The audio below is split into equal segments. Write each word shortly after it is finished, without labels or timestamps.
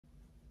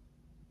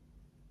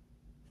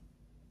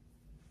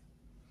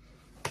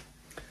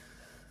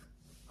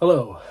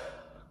Hello.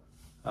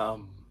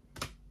 Um,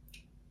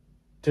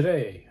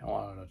 Today I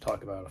wanted to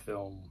talk about a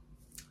film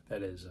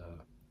that is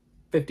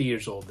 50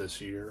 years old this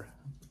year.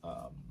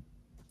 Um,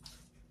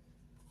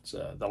 it's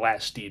The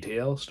Last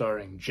Detail,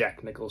 starring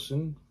Jack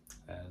Nicholson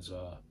as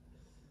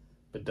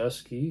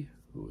Badusky,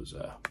 who is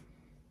a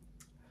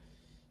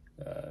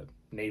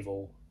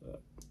naval,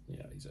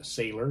 he's a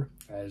sailor,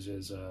 as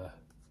is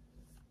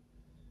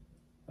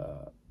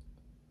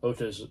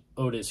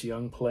Otis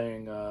Young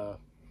playing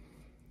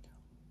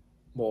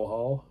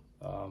Mulhall.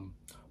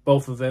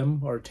 Both of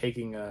them are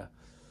taking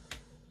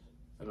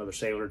another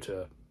sailor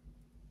to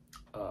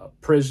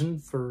prison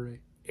for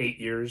 8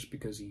 years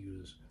because he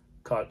was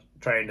caught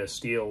trying to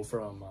steal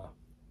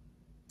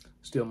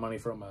money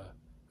from a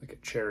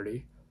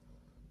charity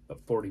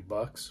of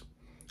 $40,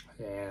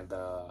 and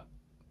was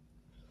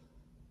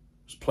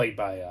played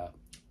by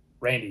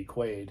Randy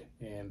Quaid.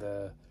 And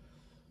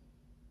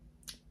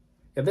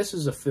this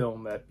is a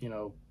film that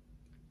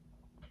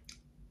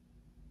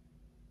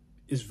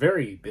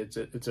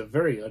it's a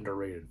very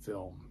underrated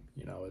film.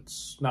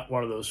 It's not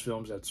one of those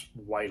films that's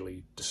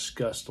widely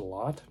discussed a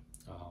lot.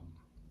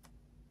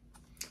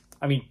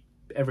 I mean,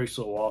 every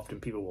so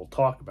often people will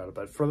talk about it,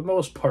 but for the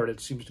most part, it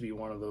seems to be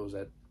one of those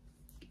that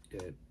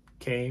it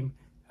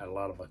had a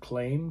lot of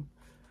acclaim,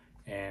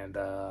 and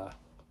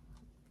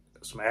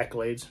some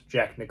accolades.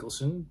 Jack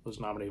Nicholson was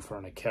nominated for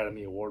an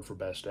Academy Award for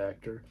Best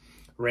Actor.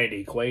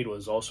 Randy Quaid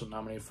was also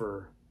nominated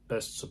for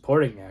Best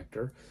Supporting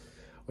Actor,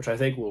 which I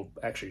think will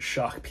actually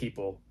shock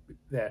people,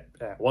 that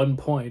at one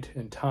point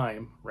in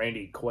time,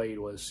 Randy Quaid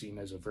was seen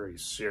as a very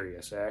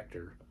serious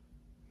actor.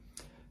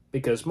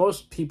 Because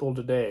most people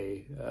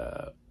today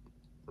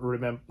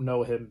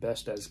know him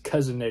best as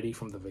Cousin Eddie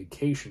from the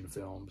Vacation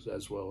films,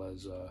 as well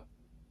as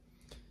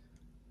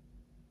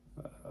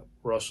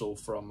Russell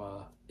from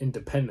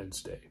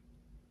Independence Day.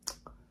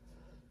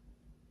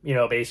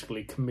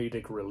 Basically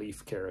comedic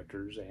relief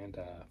characters.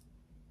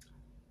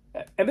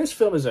 And this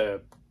film is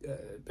a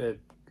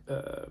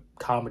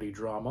comedy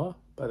drama,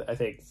 but I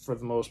think for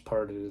the most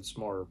part it's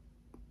more,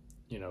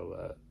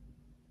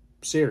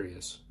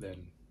 serious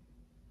than.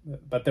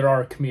 But there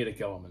are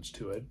comedic elements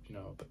to it,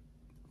 But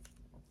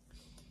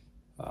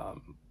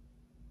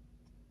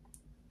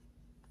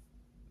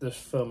this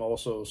film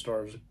also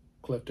stars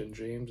Clifton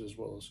James as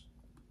well as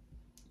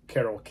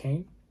Carol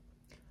Kane.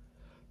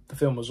 The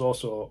film was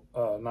also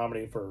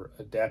nominated for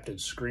Adapted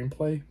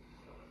Screenplay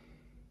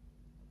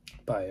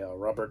by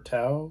Robert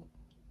Town,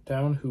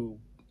 who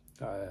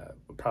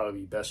would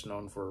probably be best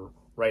known for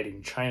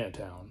writing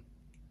Chinatown.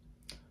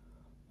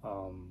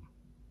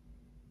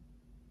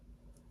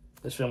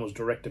 This film was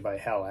directed by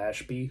Hal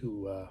Ashby,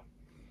 who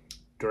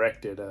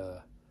directed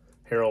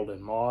Harold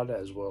and Maude,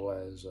 as well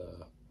as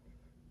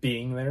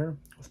Being There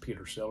with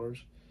Peter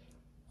Sellers.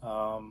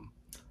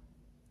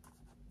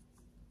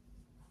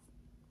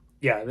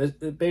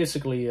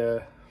 Basically,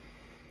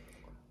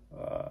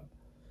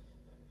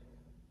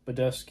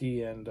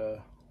 Badusky and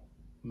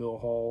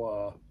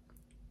Mulhall,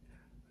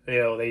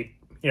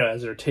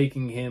 as they're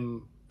taking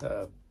him,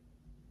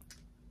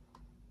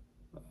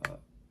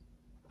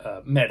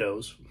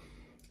 Meadows,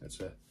 that's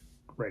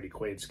Randy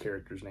Quaid's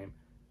character's name,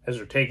 as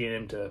they're taking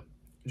him to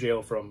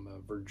jail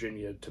from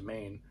Virginia to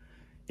Maine,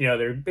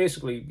 they're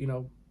basically,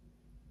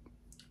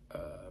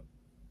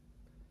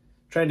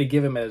 trying to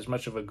give him as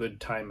much of a good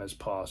time as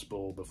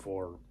possible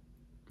before,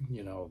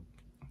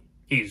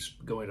 he's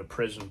going to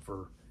prison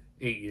for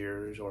 8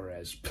 years, or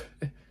as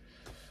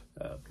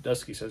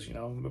Dusky says,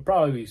 it'll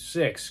probably be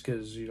 6,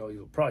 because,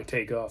 you'll probably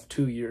take off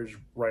 2 years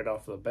right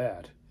off the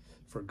bat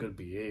for good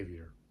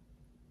behavior.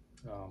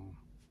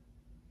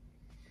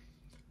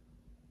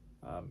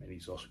 And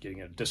he's also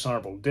getting a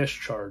dishonorable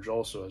discharge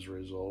also as a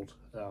result,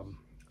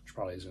 which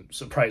probably isn't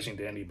surprising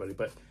to anybody.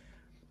 But,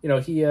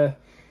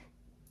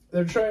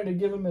 they're trying to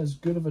give him as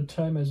good of a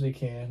time as they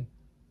can.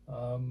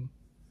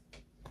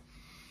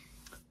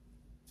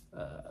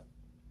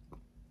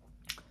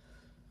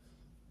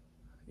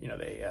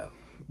 They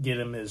get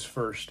him his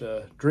first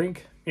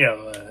drink. He's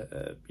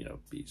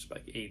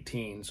like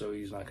 18, so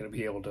he's not going to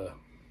be able to,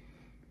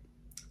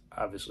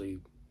 obviously,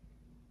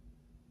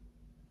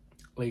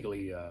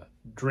 legally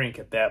drink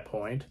at that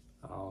point.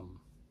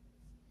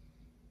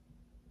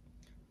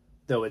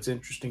 Though it's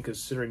interesting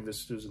considering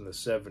this was in the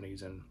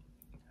 70s, and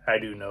I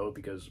do know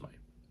because my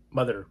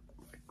mother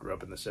grew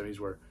up in the 70s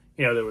where,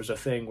 there was a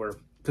thing where,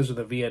 because of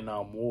the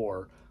Vietnam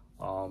War,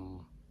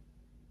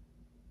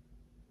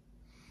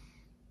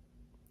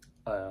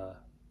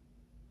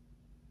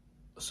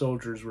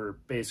 soldiers were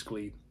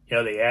basically,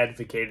 they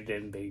advocated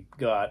and they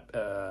got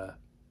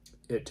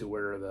it to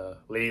where the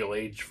legal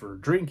age for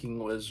drinking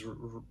was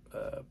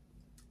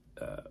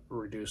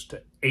reduced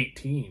to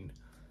 18.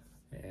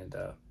 And,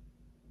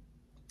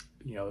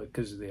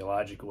 because the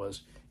logic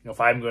was, if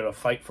I'm going to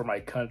fight for my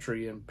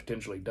country and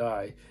potentially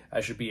die,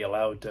 I should be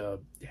allowed to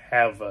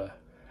have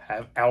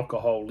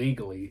alcohol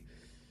legally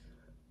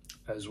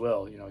as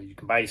well. You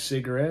can buy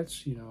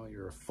cigarettes,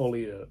 you're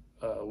fully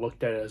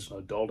looked at as an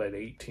adult at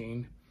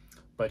 18,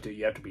 but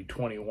you have to be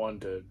 21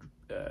 to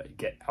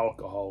get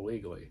alcohol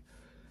legally.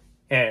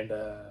 And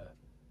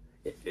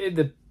in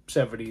the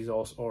 70s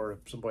also, or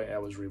at some point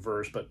that was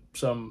reversed, but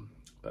some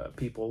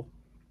people,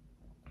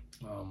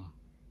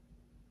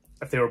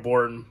 if they were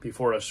born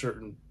before a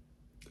certain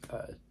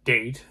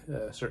date,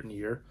 a certain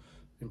year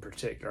in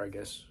particular, I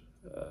guess,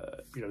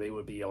 they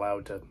would be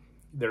allowed to,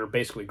 they're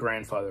basically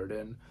grandfathered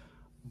in.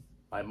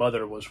 My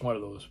mother was one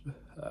of those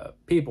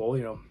people,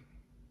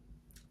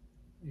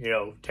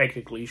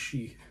 technically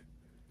she,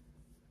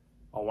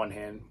 on one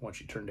hand, once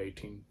she turned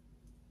 18,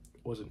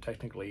 wasn't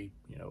technically,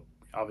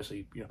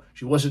 obviously,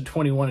 she wasn't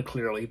 21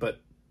 clearly,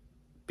 but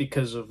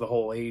because of the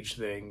whole age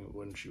thing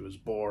when she was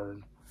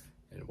born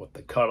and what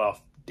the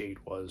cutoff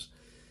date was,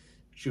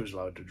 she was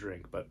allowed to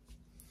drink. But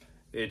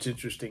it's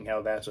interesting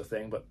how that's a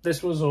thing. But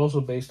this was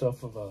also based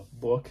off of a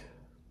book,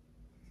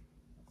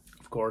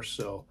 of course,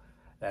 so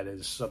that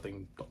is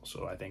something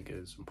also I think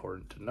is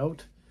important to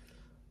note.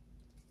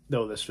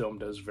 Though this film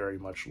does very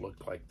much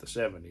look like the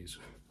 70s,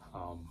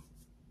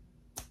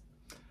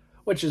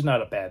 which is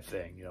not a bad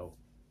thing,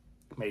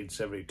 made in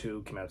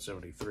 72, came out in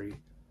 73,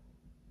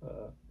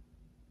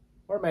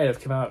 or it might have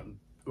come out,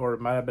 or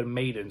it might have been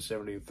made in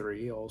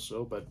 73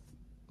 also, but,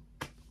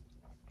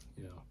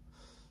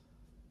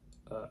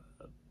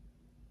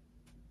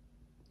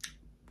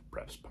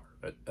 perhaps part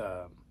of it,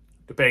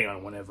 depending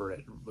on whenever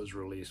it was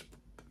released.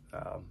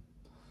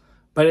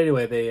 But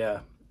anyway,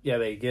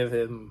 they give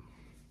him,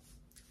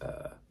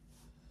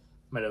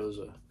 Meadows,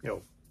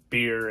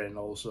 beer, and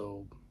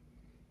also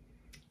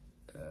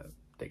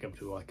take him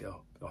to like a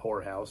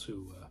whorehouse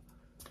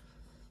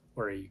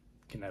where he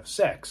can have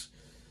sex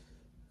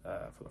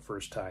for the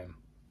first time,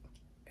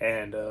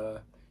 and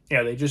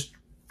they just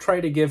try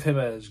to give him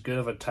as good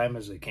of a time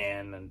as they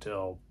can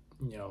until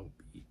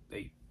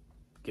they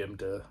get him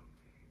to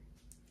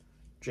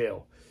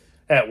jail.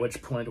 At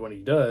which point, when he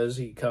does,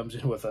 he comes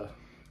in with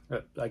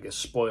I guess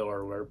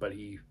spoiler alert, but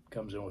he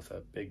comes in with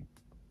a big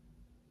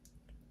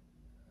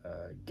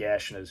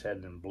gash in his head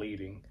and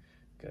bleeding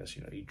because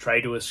he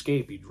tried to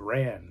escape. He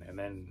ran, and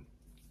then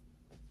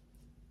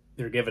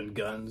they're given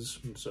guns,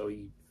 and so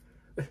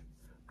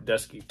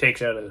Dusky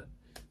takes out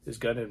his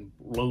gun and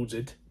loads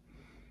it,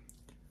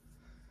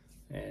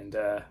 and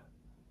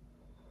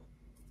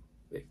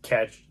they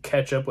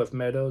catch up with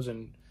Meadows,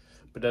 and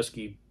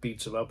Badusky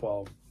beats him up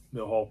while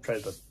Milholt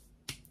tries to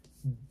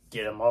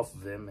get him off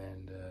of him,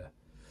 and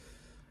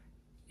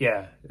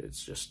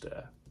it's just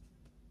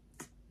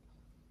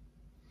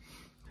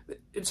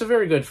it's a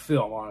very good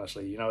film,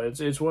 honestly.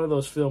 It's one of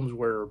those films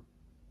where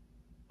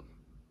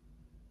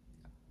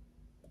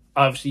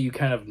obviously you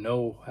kind of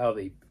know how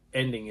the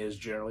ending is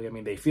generally. I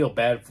mean, they feel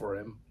bad for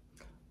him,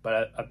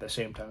 but at the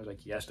same time, it's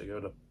like he has to go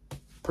to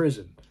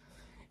prison.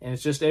 And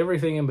it's just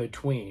everything in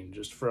between,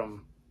 just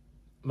from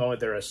the moment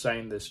they're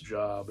assigned this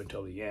job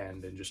until the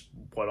end, and just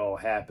what all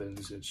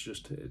happens.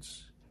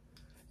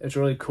 It's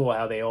really cool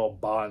how they all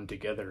bond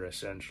together,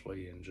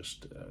 essentially, and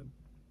just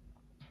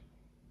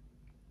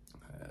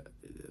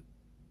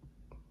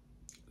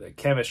the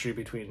chemistry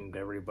between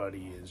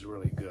everybody is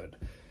really good.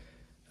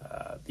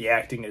 The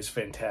acting is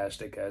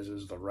fantastic, as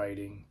is the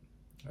writing.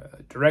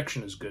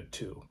 Direction is good,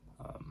 too.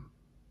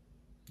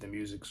 The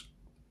music's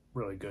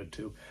really good,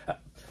 too.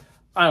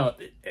 I don't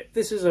know.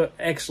 This is an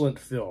excellent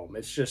film.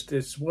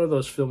 It's one of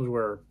those films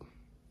where,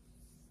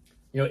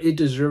 it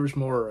deserves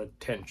more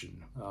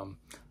attention.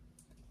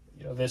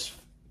 This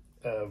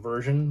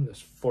version,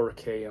 this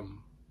 4K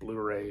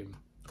Blu-ray,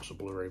 also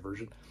Blu-ray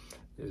version,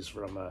 is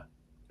from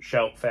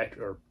Shout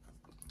Factory, or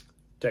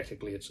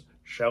technically it's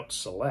Shout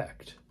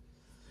Select.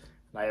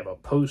 And I have a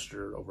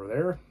poster over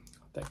there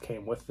that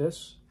came with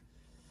this.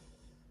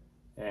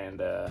 And,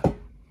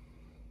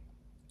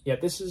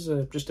 this is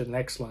just an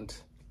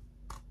excellent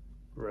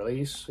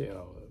release,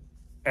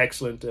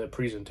 excellent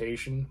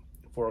presentation,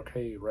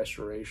 4K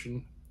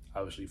restoration,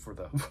 obviously for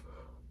the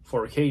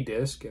 4K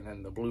disc, and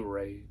then the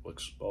Blu-ray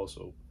looks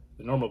also,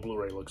 the normal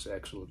Blu-ray looks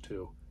excellent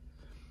too.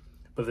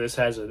 But this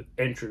has an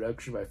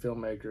introduction by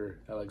filmmaker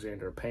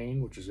Alexander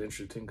Payne, which is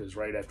interesting because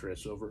right after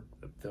it's over,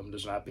 the film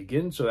does not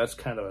begin, so that's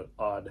kind of an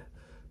odd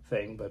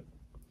thing. But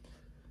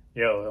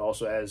it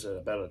also has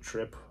about a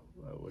trip,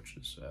 which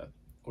is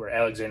where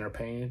Alexander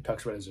Payne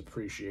talks about his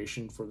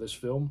appreciation for this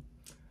film,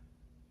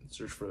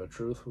 Search for the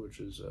Truth, which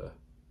is an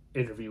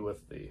interview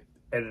with the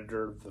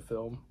editor of the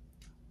film,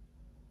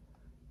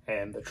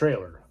 and the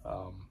trailer.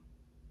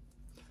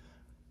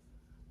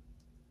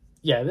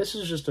 This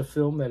is just a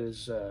film that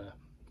is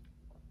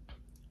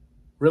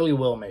really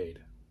well made,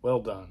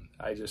 well done.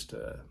 I don't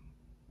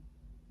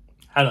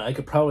know, I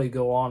could probably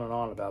go on and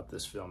on about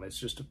this film.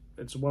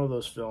 It's one of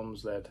those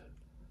films that,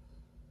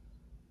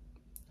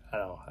 I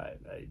don't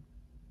know,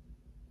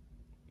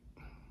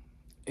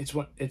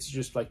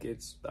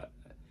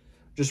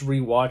 just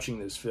rewatching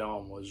this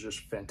film was just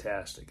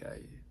fantastic.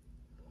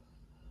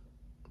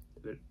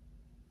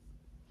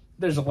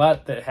 There's a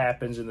lot that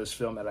happens in this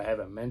film that I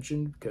haven't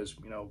mentioned because,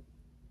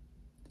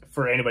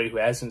 for anybody who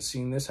hasn't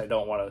seen this, I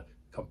don't want to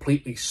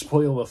completely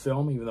spoil the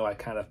film, even though I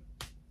kind of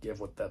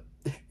give what the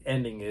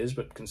ending is.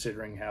 But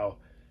considering how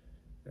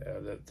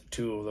the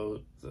two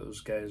of those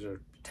guys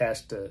are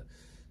tasked to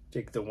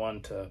take the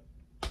one to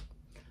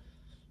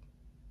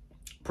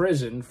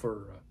prison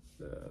for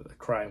the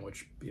crime,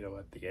 which, you know,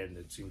 at the end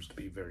it seems to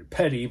be very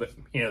petty, but,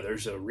 you know,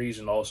 there's a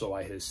reason also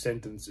why his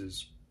sentence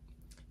is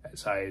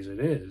as high as it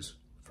is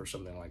for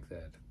something like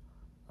that.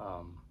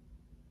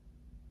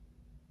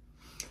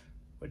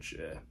 Which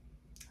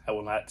I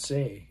will not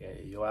say.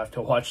 You'll have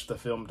to watch the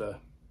film to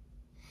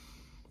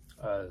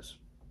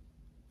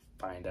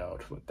find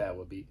out what that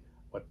would be,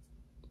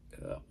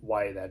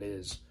 why that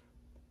is.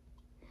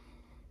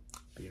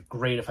 It'd be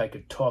great if I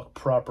could talk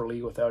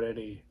properly without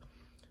any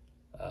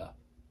blah,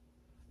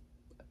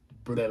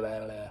 blah,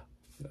 blah,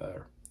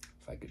 or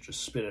if I could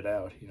just spit it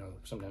out. You know,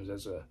 sometimes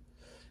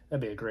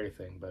that'd be a great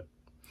thing. But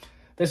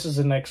this is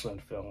an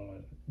excellent film.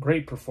 A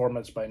great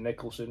performance by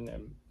Nicholson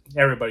and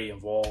everybody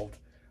involved.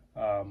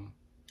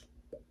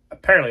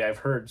 Apparently, I've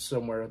heard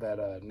somewhere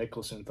that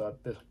Nicholson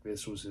thought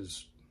this was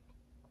his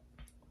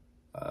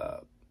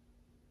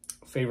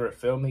favorite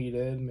film he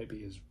did.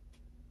 Maybe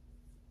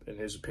in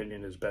his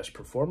opinion, his best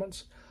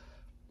performance.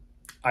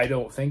 I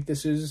don't think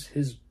this is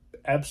his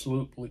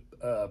absolutely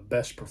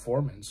best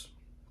performance.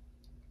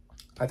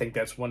 I think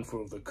that's One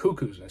Flew Over the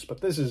Cuckoo's Nest,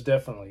 but this is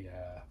definitely,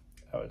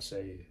 I would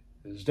say,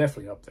 is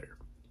definitely up there.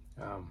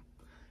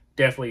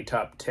 Definitely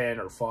top 10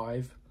 or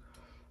 5.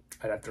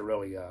 I'd have to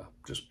really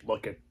just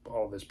look at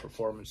all of his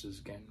performances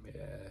again.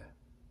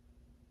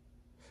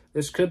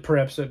 This could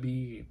perhaps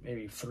be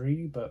maybe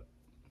 3, but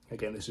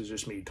again, this is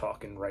just me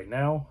talking right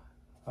now.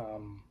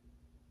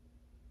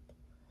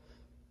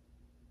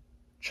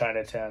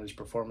 Chinatown's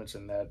performance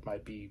in that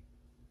might be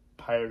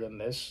higher than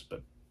this,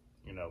 but,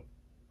 you know,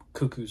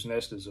 Cuckoo's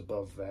Nest is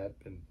above that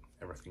and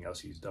everything else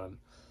he's done.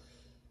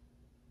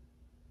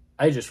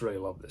 I just really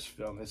love this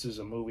film. This is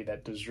a movie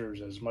that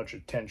deserves as much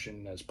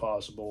attention as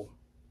possible.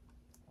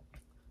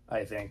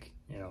 I think,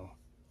 you know,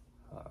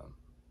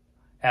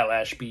 Hal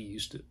Ashby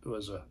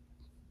was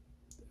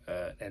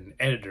an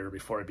editor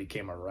before he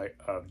became a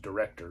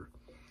director.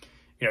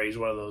 You know, he's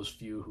one of those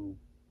few who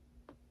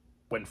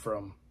went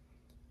from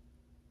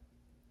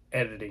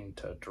editing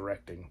to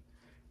directing.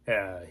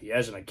 He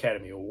has an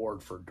Academy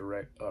Award for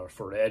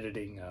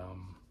editing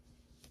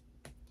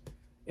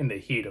In the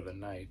Heat of the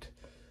Night,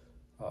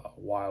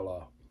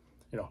 while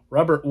you know,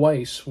 Robert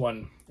Weiss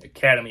won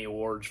Academy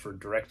Awards for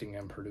directing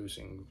and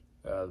producing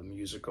the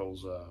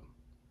musicals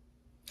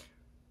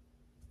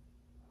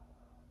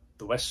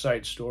The West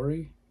Side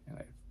Story, and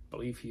I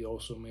believe he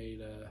also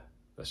made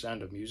The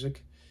Sound of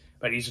Music.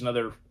 But he's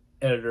another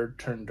editor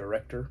turned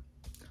director.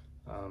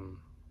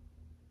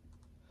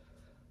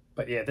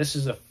 But yeah, this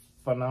is a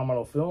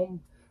phenomenal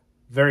film,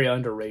 very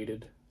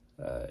underrated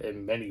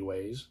in many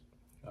ways.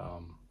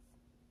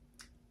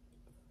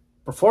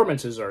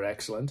 Performances are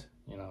excellent.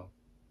 You know,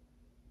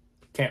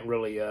 can't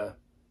really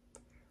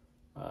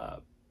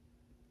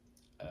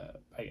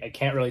I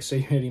can't really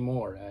say any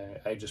more.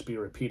 I'd just be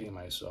repeating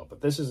myself.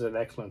 But this is an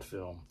excellent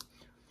film.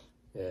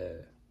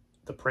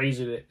 The praise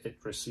it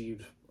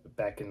received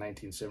back in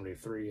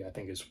 1973, I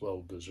think, is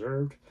well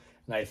deserved,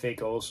 and I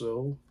think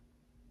also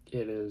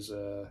it is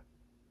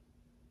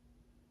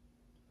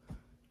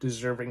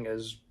deserving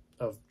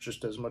of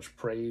just as much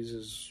praise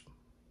as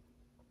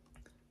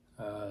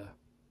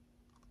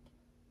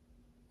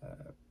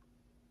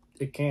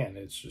it can.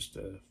 It's just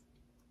a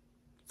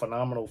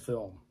phenomenal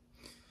film.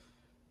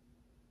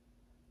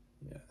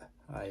 Yeah,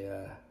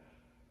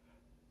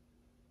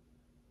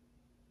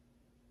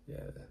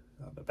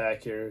 on the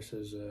back here it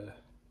says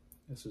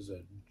this is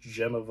a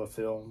gem of a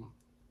film,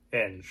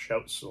 and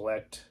Shout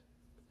Select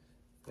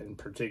in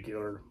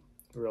particular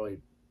really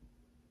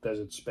does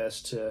its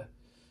best to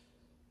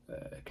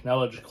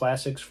acknowledge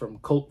classics from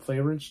cult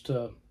favorites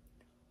to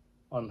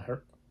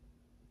unheralded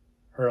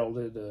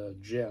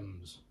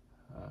gems.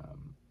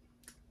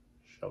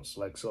 Shout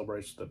Select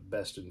celebrates the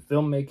best in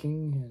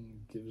filmmaking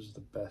and gives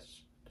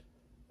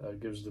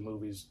the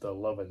movies the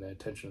love and the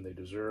attention they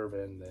deserve,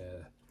 and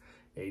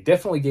they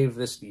definitely gave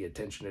this the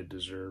attention it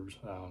deserves.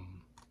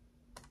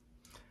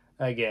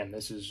 Again,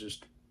 this is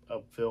just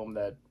a film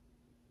that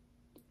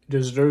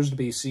deserves to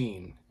be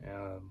seen.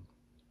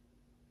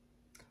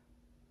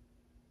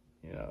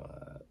 You know,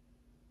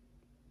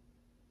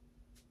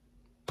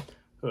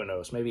 who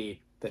knows?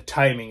 Maybe the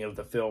timing of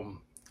the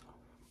film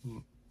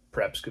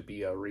perhaps could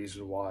be a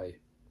reason why,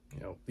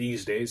 you know,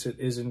 these days it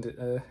isn't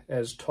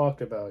as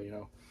talked about. You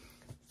know,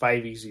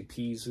 Five Easy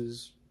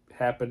Pieces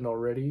happened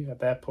already at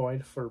that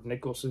point for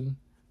Nicholson,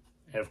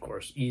 and of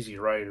course Easy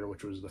Rider,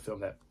 which was the film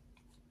that,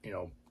 you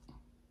know,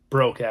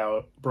 broke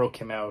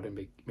him out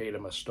and made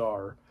him a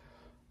star.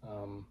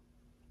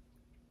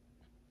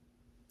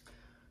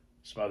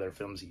 Some other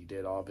films he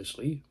did,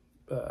 obviously,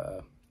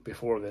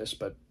 before this,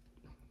 but,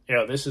 you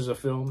know, this is a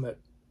film that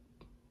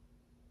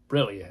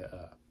really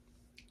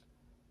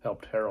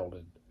helped herald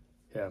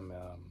him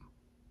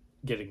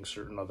getting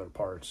certain other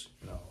parts.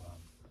 You know,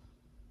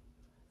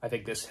 I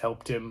think this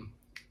helped him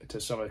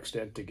to some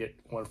extent to get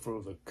One Flew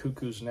Over the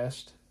Cuckoo's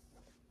Nest,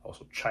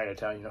 also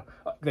Chinatown. You know,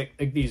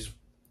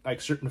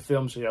 like certain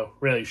films, you know,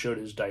 really showed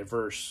his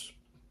diversity.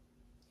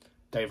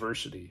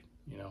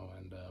 You know,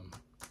 and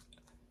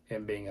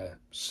him being a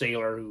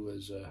sailor who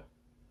was,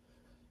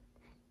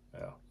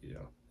 well, you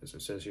know, as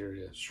it says here,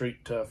 a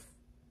street tough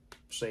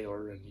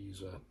sailor, and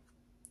he's a,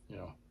 you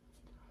know,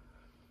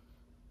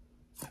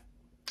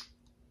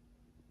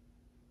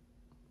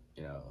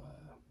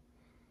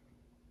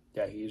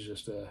 yeah, he's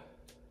just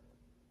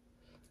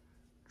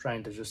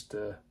trying to just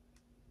you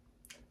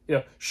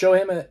know, show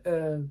him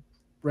a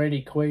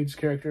Randy Quaid's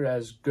character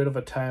as good of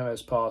a time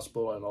as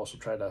possible, and also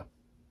try to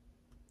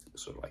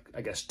sort of, like,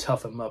 I guess,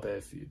 tough him up,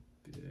 if you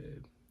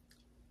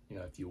you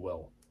know, if you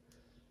will.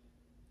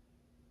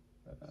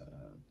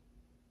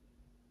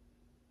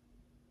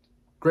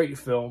 Great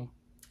film.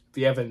 If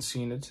you haven't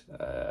seen it,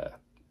 I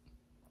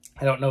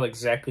don't know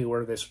exactly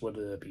where this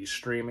would be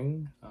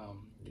streaming.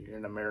 You're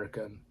in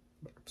America, and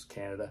it's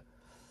Canada.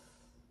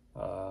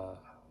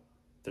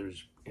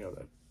 There's, you know,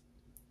 the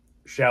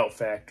Shout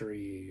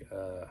Factory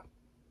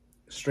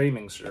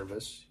streaming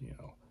service. You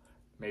know,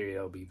 maybe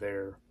it'll be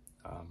there.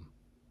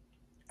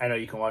 I know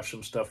you can watch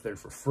some stuff there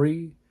for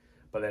free,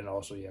 but then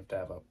also you have to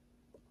have a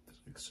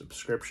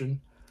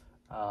subscription.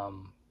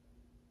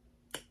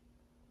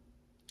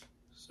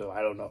 So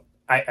I don't know.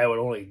 I would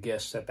only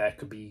guess that that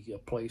could be a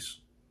place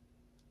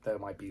that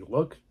might be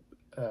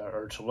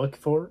or to look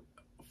for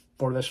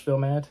this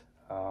film at.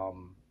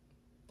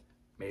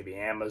 Maybe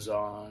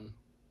Amazon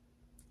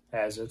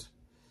has it.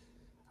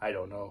 I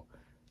don't know.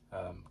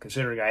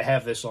 Considering I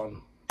have this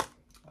on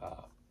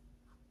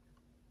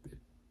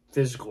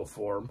physical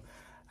form,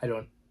 I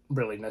don't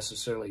really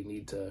necessarily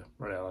need to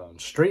run out on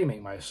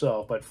streaming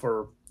myself. But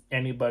for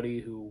anybody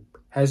who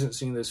hasn't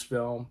seen this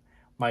film,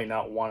 might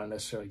not want to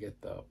necessarily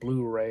get the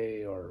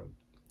Blu-ray or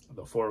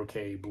the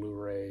 4K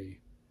Blu-ray,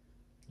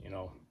 you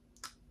know,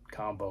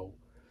 combo.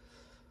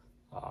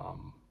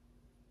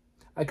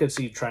 I could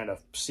see trying to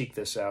seek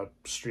this out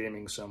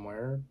streaming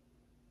somewhere,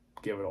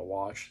 give it a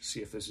watch,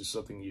 see if this is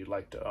something you'd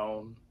like to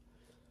own.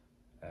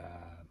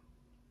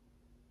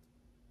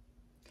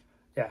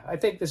 Yeah, I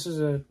think this is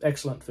an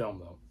excellent film,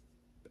 though.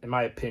 In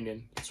my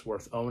opinion, it's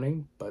worth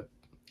owning, but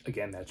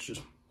again, that's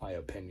just my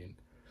opinion.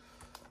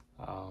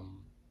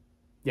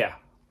 Yeah,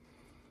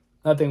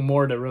 nothing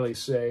more to really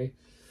say.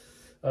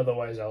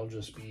 Otherwise, I'll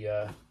just be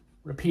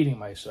repeating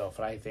myself,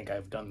 and I think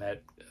I've done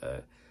that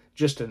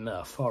just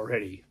enough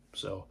already.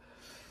 So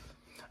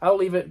I'll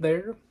leave it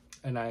there,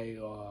 and I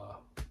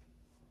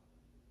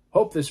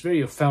hope this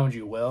video found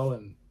you well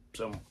in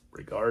some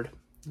regard.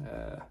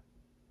 I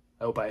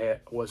hope I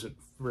wasn't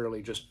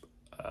really just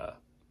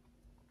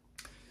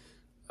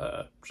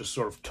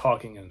sort of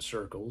talking in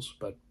circles,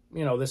 but,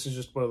 you know, this is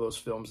just one of those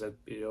films that,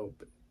 you know,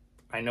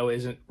 I know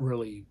isn't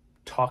really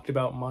talked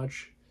about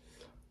much.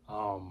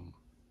 And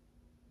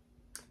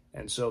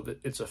so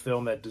it's a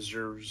film that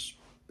deserves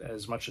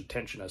as much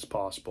attention as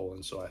possible.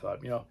 And so I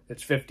thought, you know,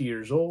 it's 50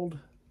 years old.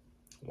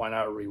 Why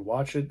not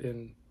rewatch it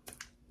and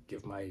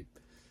give my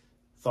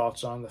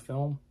thoughts on the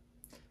film?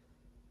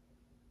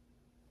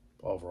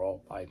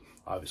 Overall, I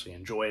obviously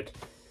enjoy it.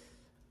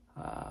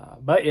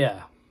 But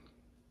yeah,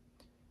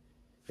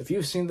 if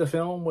you've seen the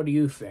film, what do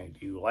you think?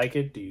 Do you like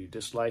it? Do you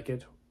dislike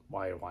it?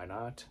 Why or why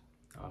not?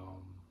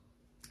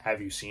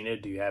 Have you seen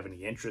it? Do you have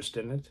any interest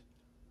in it?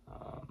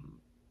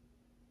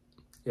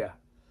 Yeah.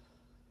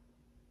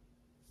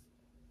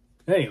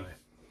 Anyway,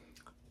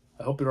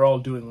 I hope you're all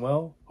doing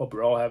well. Hope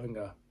you're all having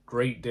a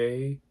great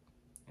day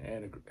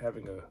and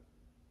having a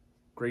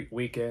great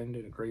weekend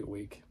and a great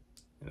week.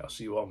 And I'll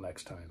see you all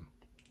next time.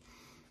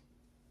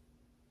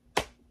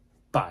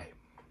 Bye.